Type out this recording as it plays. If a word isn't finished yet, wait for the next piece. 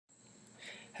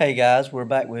Hey guys, we're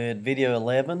back with video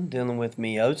 11 dealing with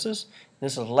meiosis.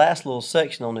 This is the last little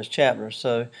section on this chapter,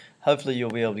 so hopefully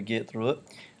you'll be able to get through it.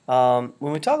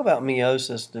 When we talk about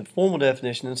meiosis, the formal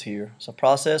definition is here. It's a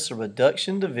process of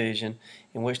reduction division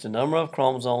in which the number of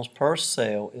chromosomes per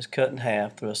cell is cut in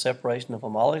half through a separation of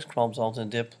homologous chromosomes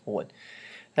and diploid.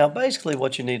 Now basically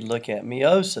what you need to look at,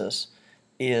 meiosis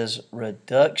is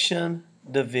reduction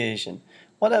division.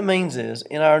 What that means is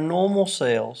in our normal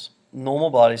cells, normal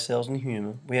body cells in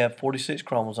human, we have 46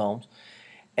 chromosomes,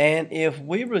 and if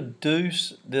we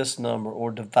reduce this number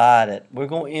or divide it, we're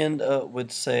going to end up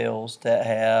with cells that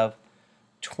have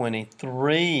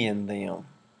 23 in them.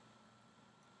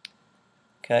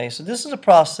 Okay, so this is a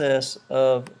process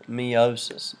of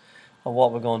meiosis of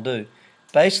what we're going to do.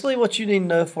 Basically what you need to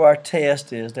know for our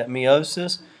test is that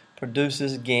meiosis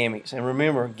produces gametes, and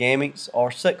remember, gametes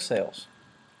are sex cells.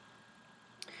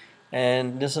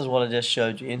 And this is what I just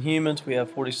showed you. In humans, we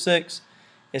have 46.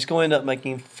 It's going to end up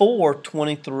making 4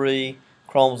 23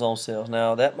 chromosome cells.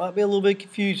 Now, that might be a little bit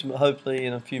confusing, but hopefully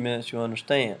in a few minutes you'll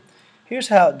understand. Here's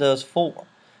how it does 4.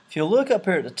 If you look up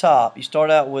here at the top, you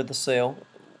start out with the cell.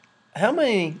 By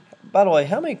the way,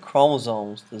 how many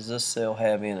chromosomes does this cell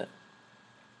have in it?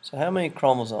 So how many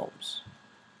chromosomes?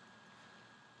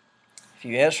 If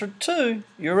you answered 2,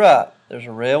 you're right. There's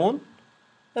a red one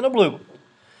and a blue one.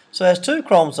 So it has 2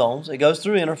 chromosomes. It goes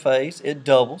through interphase. It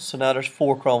doubles. So now there's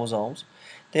 4 chromosomes.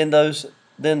 Then those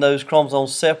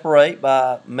chromosomes separate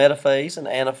by metaphase and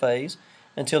anaphase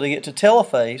until they get to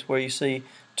telophase, where you see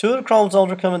 2 of the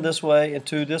chromosomes are coming this way and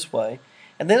 2 this way.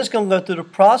 And then it's going to go through the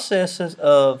processes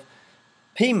of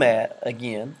PMAT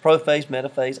again, prophase,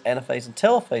 metaphase, anaphase, and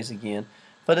telophase again.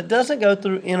 But it doesn't go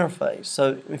through interphase.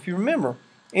 So if you remember,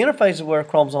 interphase is where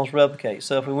chromosomes replicate.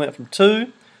 So if we went from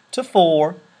 2 to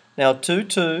 4, now 2,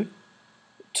 2,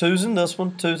 2's in this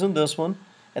one, 2's in this one,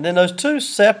 and then those 2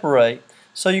 separate.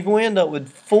 So you're going to end up with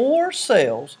 4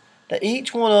 cells that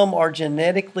each one of them are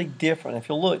genetically different. If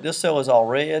you look, this cell is all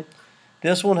red.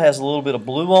 This one has a little bit of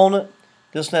blue on it.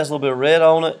 This one has a little bit of red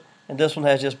on it, and this one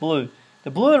has just blue.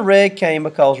 The blue and red came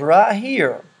because right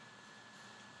here,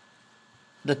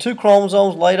 the 2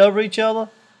 chromosomes laid over each other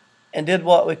and did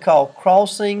what we call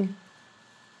crossing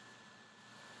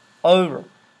over.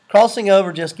 Crossing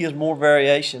over just gives more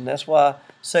variation. That's why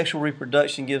sexual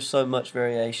reproduction gives so much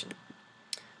variation.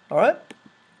 Alright?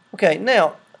 Okay,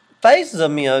 now, phases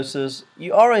of meiosis,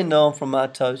 you already know them from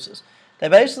mitosis. They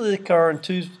basically occur in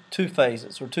two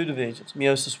phases, or 2 divisions.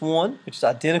 Meiosis 1, which is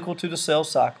identical to the cell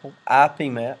cycle,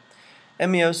 I-PMAT,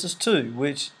 and meiosis 2,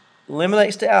 which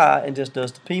eliminates the I and just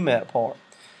does the PMAT part.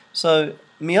 So,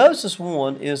 meiosis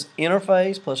 1 is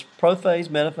interphase plus prophase,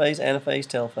 metaphase, anaphase,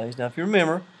 telophase. Now, if you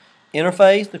remember,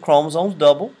 interphase, the chromosomes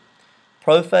double.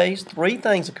 Prophase, 3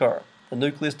 things occur. The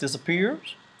nucleus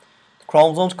disappears. The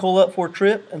chromosomes coil up for a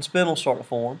trip and spindles start to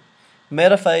form.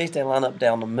 Metaphase, they line up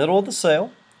down the middle of the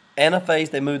cell.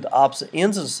 Anaphase, they move the opposite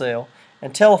ends of the cell.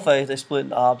 And telophase, they split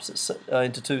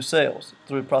into 2 cells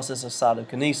through the process of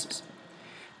cytokinesis.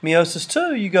 Meiosis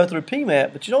 2, you go through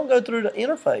PMAT, but you don't go through the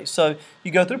interphase. So you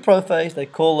go through prophase, they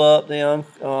coil up,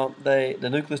 the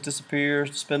nucleus disappears,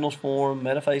 the spindles form,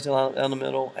 metaphase, they line up down the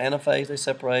middle, anaphase, they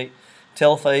separate,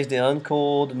 telophase, they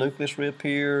uncoil, the nucleus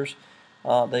reappears,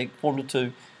 they form the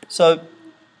 2. So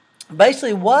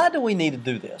basically, why do we need to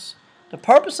do this? The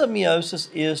purpose of meiosis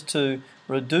is to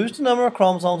reduce the number of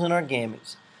chromosomes in our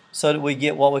gametes so that we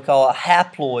get what we call a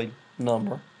haploid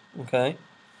number. Okay,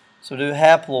 so do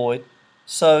haploid.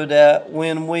 So that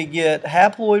when we get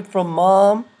haploid from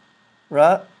mom,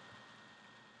 right,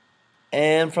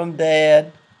 and from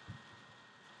dad,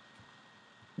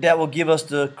 that will give us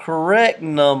the correct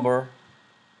number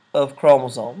of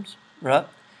chromosomes, right?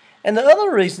 And the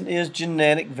other reason is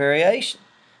genetic variation.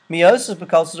 Meiosis,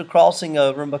 because it's a crossing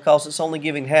over and because it's only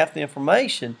giving half the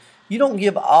information, you don't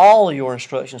give all of your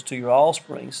instructions to your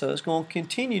offspring, so it's going to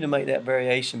continue to make that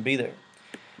variation be there.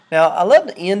 Now, I love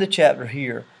to end the chapter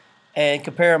here and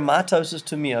compare mitosis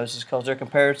to meiosis because they're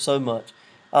compared so much.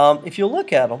 If you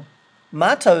look at them,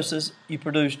 mitosis, you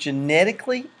produce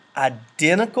genetically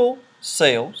identical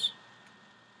cells.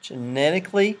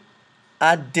 Genetically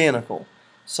identical.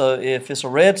 So if it's a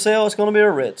red cell, it's going to be a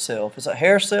red cell. If it's a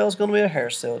hair cell, it's going to be a hair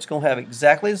cell. It's going to have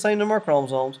exactly the same number of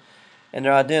chromosomes, and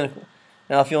they're identical.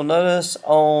 Now, if you'll notice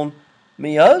on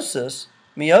meiosis,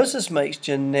 meiosis makes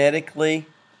genetically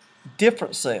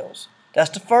different cells. That's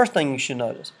the first thing you should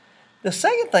notice. The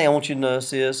second thing I want you to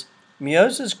notice is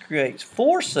meiosis creates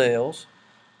 4 cells,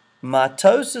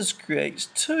 mitosis creates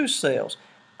 2 cells.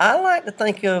 I like to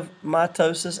think of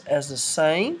mitosis as the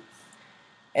same,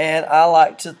 and I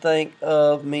like to think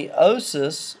of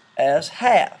meiosis as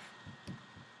half.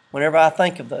 whenever I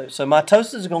think of those. So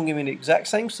mitosis is going to give me the exact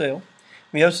same cell.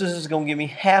 Meiosis is going to give me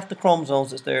half the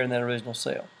chromosomes that's there in that original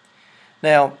cell.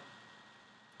 Now,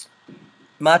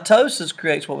 mitosis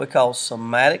creates what we call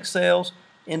somatic cells.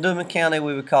 In Dumas County,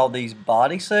 we would call these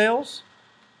body cells.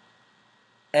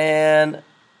 And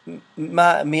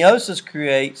meiosis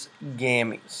creates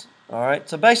gametes. All right.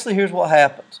 So basically, here's what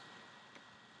happens.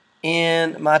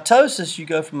 In mitosis, you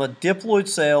go from a diploid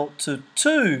cell to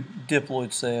 2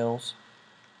 diploid cells.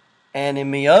 And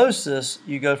in meiosis,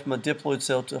 you go from a diploid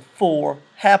cell to 4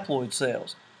 haploid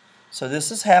cells. So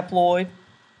this is haploid.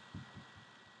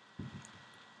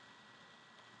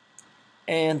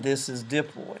 And this is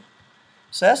diploid.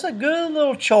 So that's a good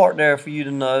little chart there for you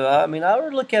to know. I mean, I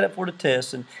would look at it for the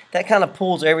test, and that kind of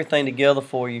pulls everything together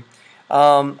for you.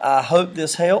 I hope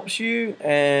this helps you,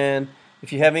 and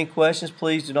if you have any questions,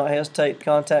 please do not hesitate to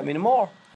contact me tomorrow.